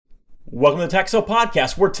Welcome to the Tax Sale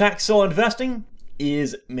Podcast, where tax sale investing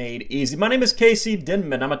is made easy. My name is Casey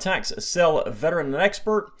Denman. I'm a tax sale veteran and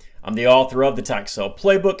expert. I'm the author of the Tax Sale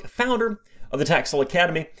Playbook, founder of the Tax Sale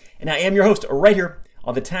Academy, and I am your host right here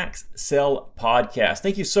on the Tax Sale Podcast.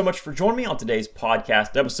 Thank you so much for joining me on today's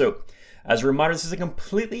podcast episode. As a reminder, this is a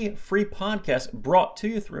completely free podcast brought to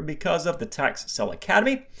you through because of the Tax Sale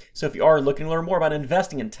Academy. So if you are looking to learn more about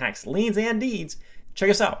investing in tax liens and deeds, check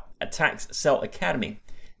us out at taxsaleacademy.com.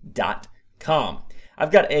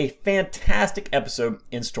 I've got a fantastic episode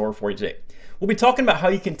in store for you today. We'll be talking about how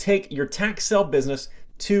you can take your tax sale business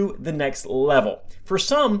to the next level. For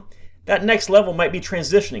some, that next level might be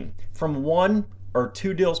transitioning from 1 or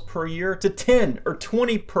 2 deals per year to 10 or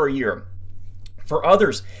 20 per year. For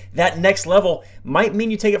others, that next level might mean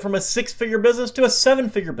you take it from a 6-figure business to a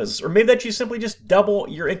 7-figure business, or maybe that you simply just double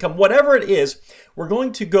your income. Whatever it is, we're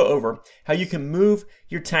going to go over how you can move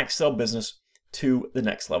your tax sale business to the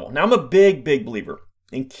next level. Now, I'm a big believer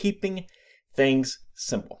in keeping things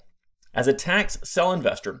simple. As a tax sale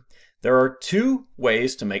investor, there are 2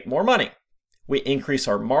 ways to make more money. We increase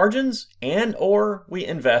our margins or we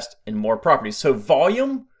invest in more properties. So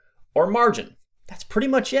volume or margin, that's pretty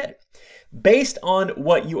much it. Based on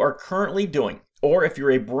what you are currently doing, or if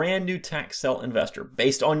you're a brand new tax sale investor,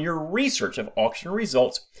 based on your research of auction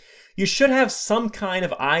results, you should have some kind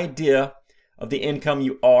of idea of the income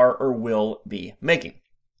you are or will be making.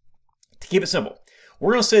 To keep it simple,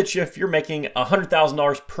 we're going to say that if you're making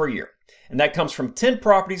 $100,000 per year, and that comes from 10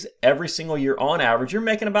 properties every single year on average, you're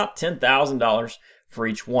making about $10,000 for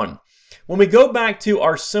each one. When we go back to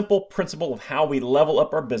our simple principle of how we level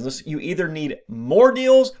up our business, you either need more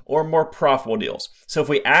deals or more profitable deals. So if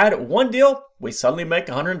we add 1 deal, we suddenly make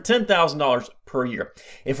 $110,000 per year.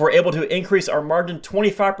 If we're able to increase our margin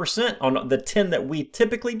 25% on the 10 that we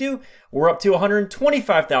typically do, we're up to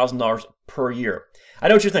 $125,000 per year. I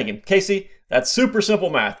know what you're thinking, Casey, that's super simple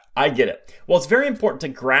math. I get it. Well, it's very important to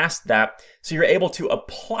grasp that so you're able to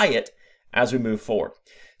apply it as we move forward.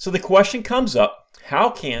 So the question comes up, how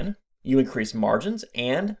can you increase margins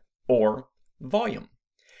and or volume?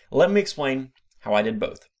 Let me explain how I did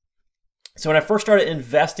both. So when I first started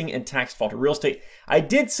investing in tax defaulted real estate, I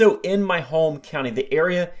did so in my home county, the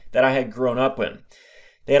area that I had grown up in.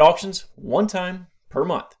 They had auctions 1 time per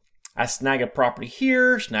month. I snagged a property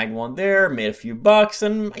here, snagged one there, made a few bucks,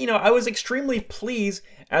 and I was extremely pleased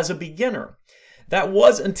as a beginner. That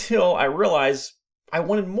was until I realized I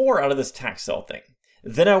wanted more out of this tax sale thing.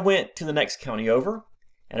 Then I went to the next county over,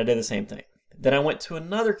 and I did the same thing. Then I went to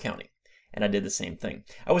another county, and I did the same thing.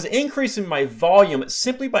 I was increasing my volume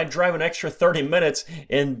simply by driving an extra 30 minutes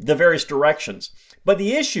in the various directions. But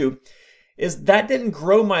the issue is that didn't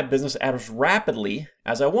grow my business as rapidly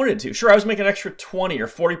as I wanted to. Sure, I was making an extra 20 or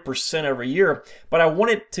 40% every year, but I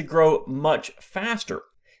wanted to grow much faster.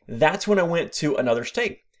 That's when I went to another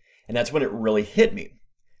state, and that's when it really hit me.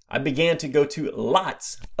 I began to go to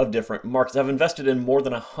lots of different markets. I've invested in more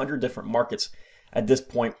than 100 different markets at this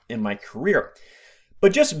point in my career.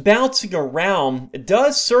 But just bouncing around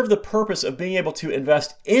does serve the purpose of being able to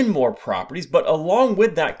invest in more properties, but along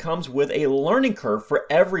with that comes with a learning curve for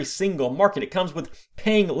every single market. It comes with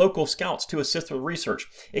paying local scouts to assist with research.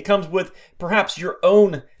 It comes with perhaps your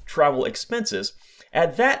own travel expenses.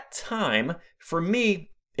 At that time, for me,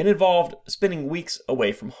 it involved spending weeks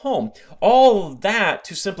away from home. All of that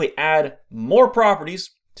to simply add more properties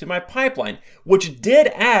to my pipeline, which did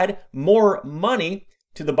add more money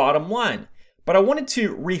to the bottom line. But I wanted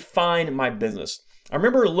to refine my business. I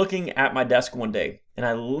remember looking at my desk one day, and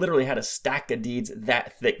I literally had a stack of deeds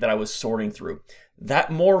that thick that I was sorting through.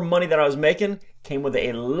 That more money that I was making came with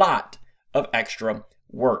a lot of extra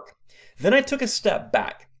work. Then I took a step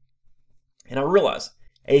back, and I realized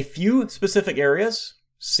a few specific areas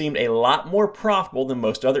seemed a lot more profitable than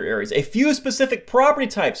most other areas. A few specific property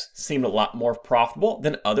types seemed a lot more profitable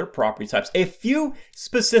than other property types. A few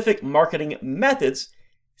specific marketing methods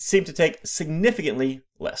seemed to take significantly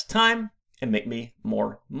less time and make me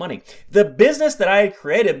more money. The business that I had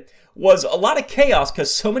created was a lot of chaos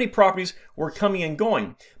because so many properties were coming and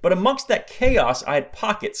going. But amongst that chaos, I had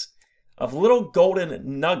pockets of little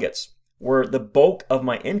golden nuggets where the bulk of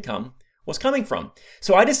my income was coming from.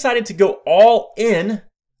 So I decided to go all in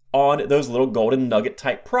on those little golden nugget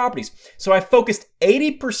type properties. So I focused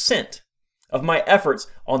 80% of my efforts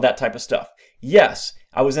on that type of stuff. Yes,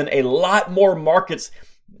 I was in a lot more markets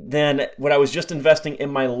than when I was just investing in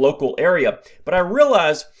my local area. But I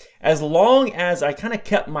realized as long as I kind of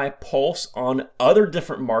kept my pulse on other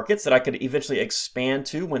different markets that I could eventually expand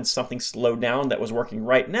to when something slowed down that was working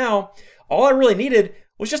right now, all I really needed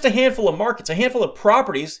was just a handful of markets, a handful of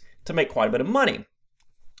properties to make quite a bit of money.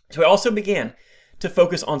 So I also began to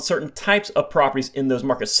focus on certain types of properties in those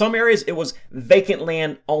markets. Some areas it was vacant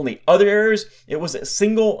land only. Other areas it was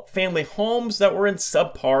single family homes that were in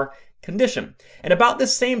subpar condition. And about the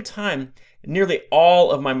same time, nearly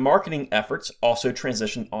all of my marketing efforts also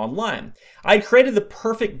transitioned online. I had created the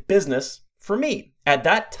perfect business for me at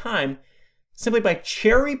that time simply by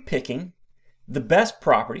cherry picking the best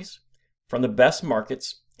properties from the best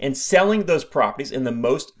markets and selling those properties in the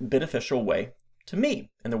most beneficial way to me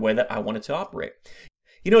and the way that I wanted to operate.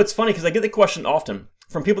 You know, it's funny because I get the question often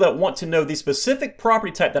from people that want to know the specific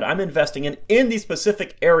property type that I'm investing in the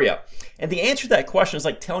specific area. And the answer to that question is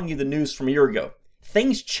like telling you the news from a year ago.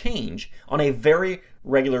 Things change on a very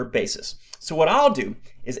regular basis. So what I'll do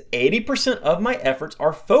is 80% of my efforts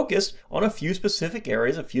are focused on a few specific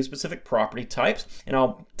areas, a few specific property types, and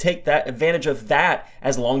I'll take that advantage of that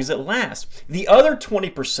as long as it lasts. The other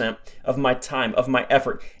 20% of my time, of my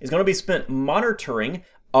effort, is going to be spent monitoring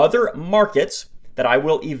other markets that I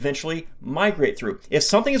will eventually migrate through. If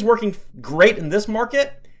something is working great in this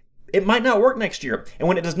market, it might not work next year. And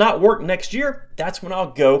when it does not work next year, that's when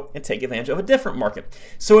I'll go and take advantage of a different market.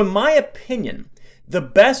 So in my opinion, the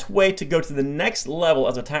best way to go to the next level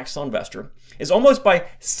as a tax sale investor is almost by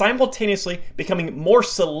simultaneously becoming more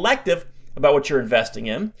selective about what you're investing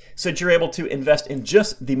in so that you're able to invest in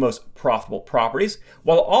just the most profitable properties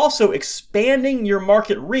while also expanding your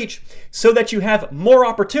market reach so that you have more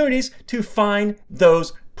opportunities to find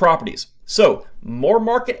those properties. So more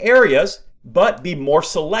market areas, but be more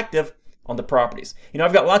selective on the properties. You know,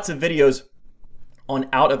 I've got lots of videos on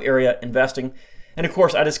out of area investing. And of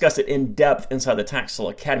course, I discuss it in depth inside the Tax Sale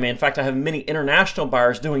Academy. In fact, I have many international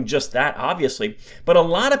buyers doing just that, obviously. But a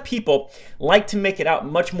lot of people like to make it out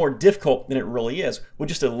much more difficult than it really is. With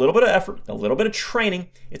just a little bit of effort, a little bit of training,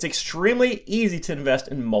 it's extremely easy to invest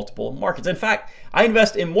in multiple markets. In fact, I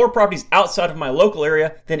invest in more properties outside of my local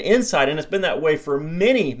area than inside, and it's been that way for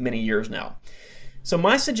many, many years now. So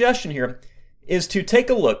my suggestion here is to take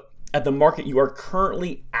a look at the market you are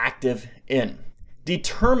currently active in.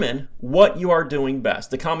 Determine what you are doing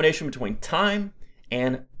best, the combination between time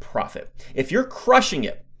and profit. If you're crushing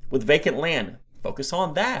it with vacant land, focus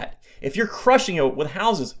on that. If you're crushing it with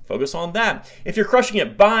houses, focus on that. If you're crushing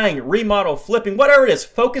it buying, remodel, flipping, whatever it is,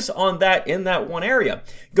 focus on that in that one area.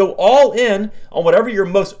 Go all in on whatever your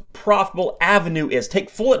most profitable avenue is. Take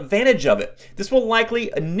full advantage of it. This will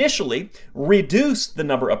likely initially reduce the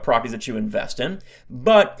number of properties that you invest in,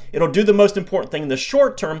 but it'll do the most important thing in the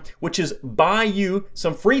short term, which is buy you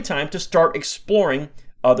some free time to start exploring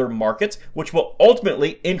other markets, which will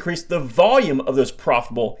ultimately increase the volume of those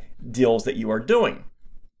profitable deals that you are doing.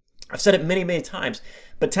 I've said it many, many times,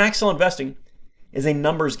 but tax sale investing is a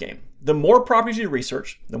numbers game. The more properties you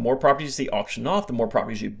research, the more properties you see auctioned off, the more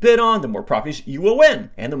properties you bid on, the more properties you will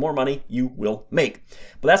win, and the more money you will make.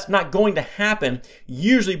 But that's not going to happen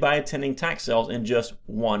usually by attending tax sales in just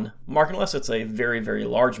one market, unless it's a very, very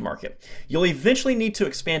large market. You'll eventually need to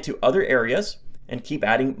expand to other areas and keep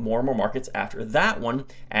adding more and more markets after that one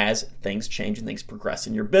as things change and things progress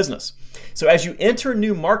in your business. So as you enter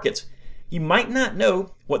new markets, you might not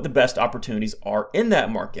know what the best opportunities are in that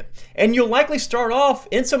market. And you'll likely start off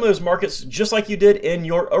in some of those markets just like you did in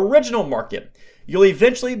your original market. You'll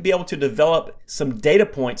eventually be able to develop some data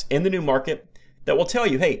points in the new market that will tell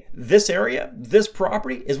you, hey, this area, this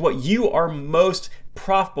property is what you are most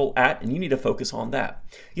profitable at, and you need to focus on that.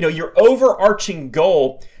 You know, your overarching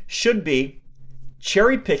goal should be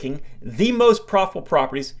cherry picking the most profitable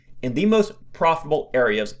properties in the most profitable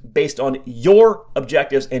areas based on your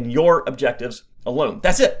objectives and your objectives alone.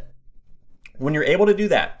 That's it. When you're able to do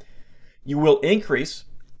that, you will increase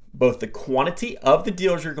both the quantity of the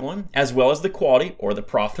deals you're going as well as the quality or the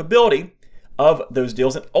profitability of those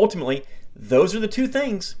deals. And ultimately, those are the two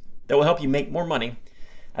things that will help you make more money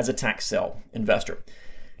as a tax sale investor.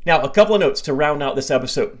 Now, a couple of notes to round out this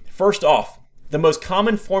episode. First off, the most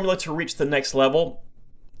common formula to reach the next level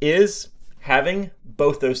is having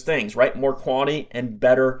both those things, right? More quantity and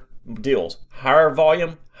better deals. Higher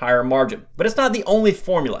volume, higher margin. But it's not the only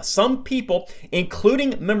formula. Some people,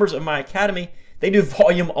 including members of my academy, they do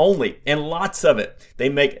volume only and lots of it. They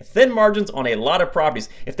make thin margins on a lot of properties.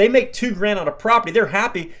 If they make $2,000 on a property, they're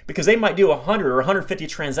happy because they might do 100 or 150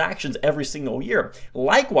 transactions every single year.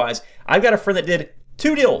 Likewise, I've got a friend that did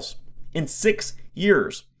 2 deals in 6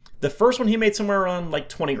 years. The first one he made somewhere around like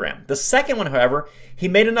 20 grand. The second one, however, he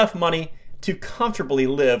made enough money to comfortably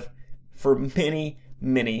live for many,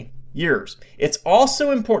 many years. It's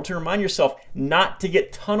also important to remind yourself not to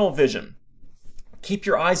get tunnel vision. Keep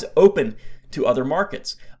your eyes open to other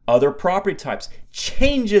markets, other property types,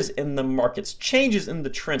 changes in the markets, changes in the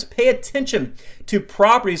trends. Pay attention to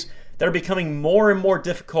properties that are becoming more and more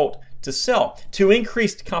difficult to sell, to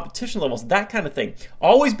increase competition levels, that kind of thing.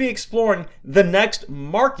 Always be exploring the next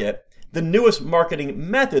market, the newest marketing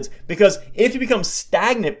methods, because if you become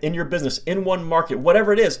stagnant in your business in one market,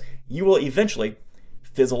 whatever it is, you will eventually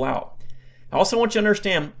fizzle out. I also want you to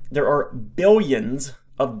understand there are billions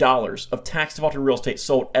of dollars of tax defaulted real estate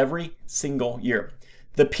sold every single year.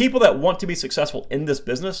 The people that want to be successful in this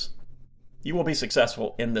business, you will be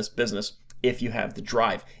successful in this business if you have the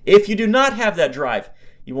drive. If you do not have that drive,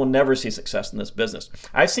 you will never see success in this business.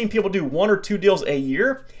 I've seen people do 1 or 2 deals a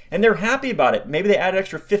year and they're happy about it. Maybe they add an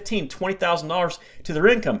extra $15,000, $20,000 to their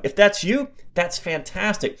income. If that's you, that's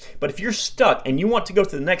fantastic. But if you're stuck and you want to go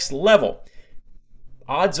to the next level,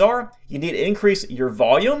 odds are you need to increase your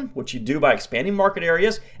volume, which you do by expanding market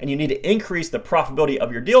areas, and you need to increase the profitability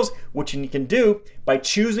of your deals, which you can do by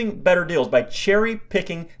choosing better deals, by cherry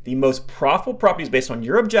picking the most profitable properties based on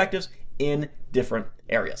your objectives in different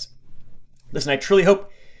areas. Listen, I truly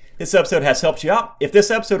hope this episode has helped you out. If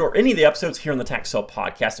this episode or any of the episodes here on the Tax Sale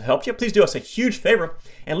Podcast have helped you, please do us a huge favor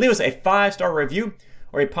and leave us a 5-star review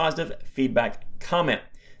or a positive feedback comment.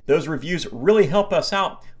 Those reviews really help us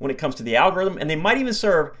out when it comes to the algorithm, and they might even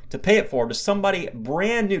serve to pay it forward to somebody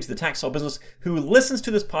brand new to the tax sale business who listens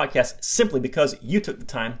to this podcast simply because you took the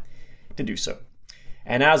time to do so.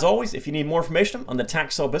 And as always, if you need more information on the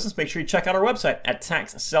tax sale business, make sure you check out our website at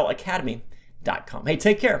taxsaleacademy.com. Hey,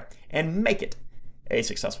 take care and make it a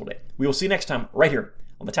successful day. We will see you next time right here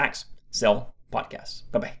on the Tax Sale Podcast.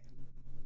 Bye-bye.